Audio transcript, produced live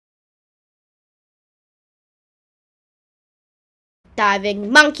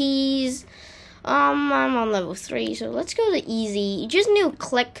diving monkeys. I'm on level 3, so let's go to easy. You just need to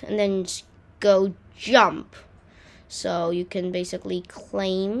click and then just go jump. So you can basically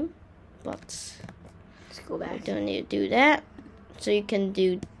claim, but let's go back. You don't need to do that. So you can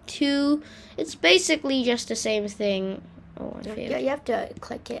do 2. It's basically just the same thing. Oh, I failed. Yeah, you have to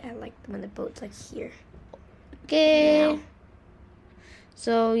click it at like when the boat's like here. Okay. Now.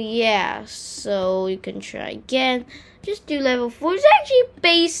 So yeah, so you can try again. Just do level 4. It's actually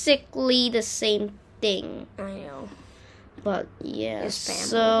basically the same thing. I know. But yeah,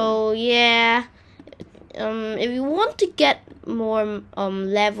 so yeah. If you want to get more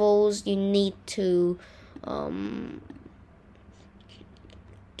levels, you need to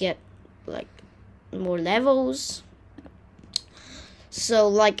get like more levels. So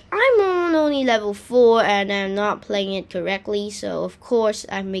like I'm on only level 4 and I'm not playing it correctly, so of course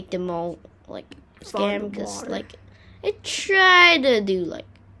I make them all like scam because like I try to do like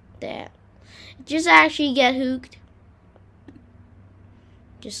that. Just actually get hooked.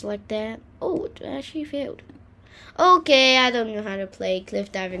 Just like that. Oh, it actually failed. Okay, I don't know how to play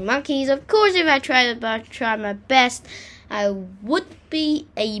Cliff Diving Monkeys. Of course, if I try my best, I would be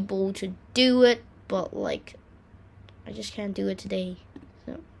able to do it, but like I just can't do it today.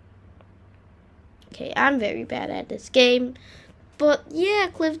 So okay, I'm very bad at this game. But yeah,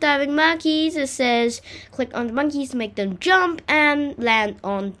 Cliff Diving Monkeys, it says click on the monkeys to make them jump and land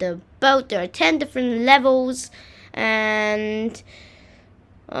on the boat. There are 10 different levels and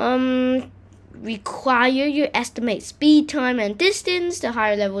require your estimate speed, time, and distance. The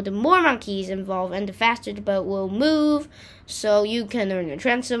higher level, the more monkeys involved, and the faster the boat will move. So you can earn a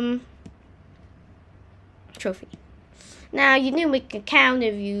transom trophy. Now you need to make an account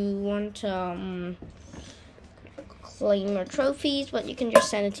if you want to claim your trophies, but you can just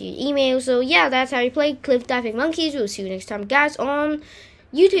send it to your email. So yeah, that's how you play Cliff Diving Monkeys. We'll see you next time, guys, on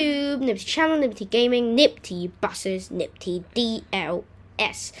YouTube, Nipty Channel, Nipty Gaming, Nipty Buses, Nipty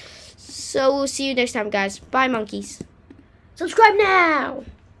DLS. So we'll see you next time, guys. Bye, monkeys. Subscribe now!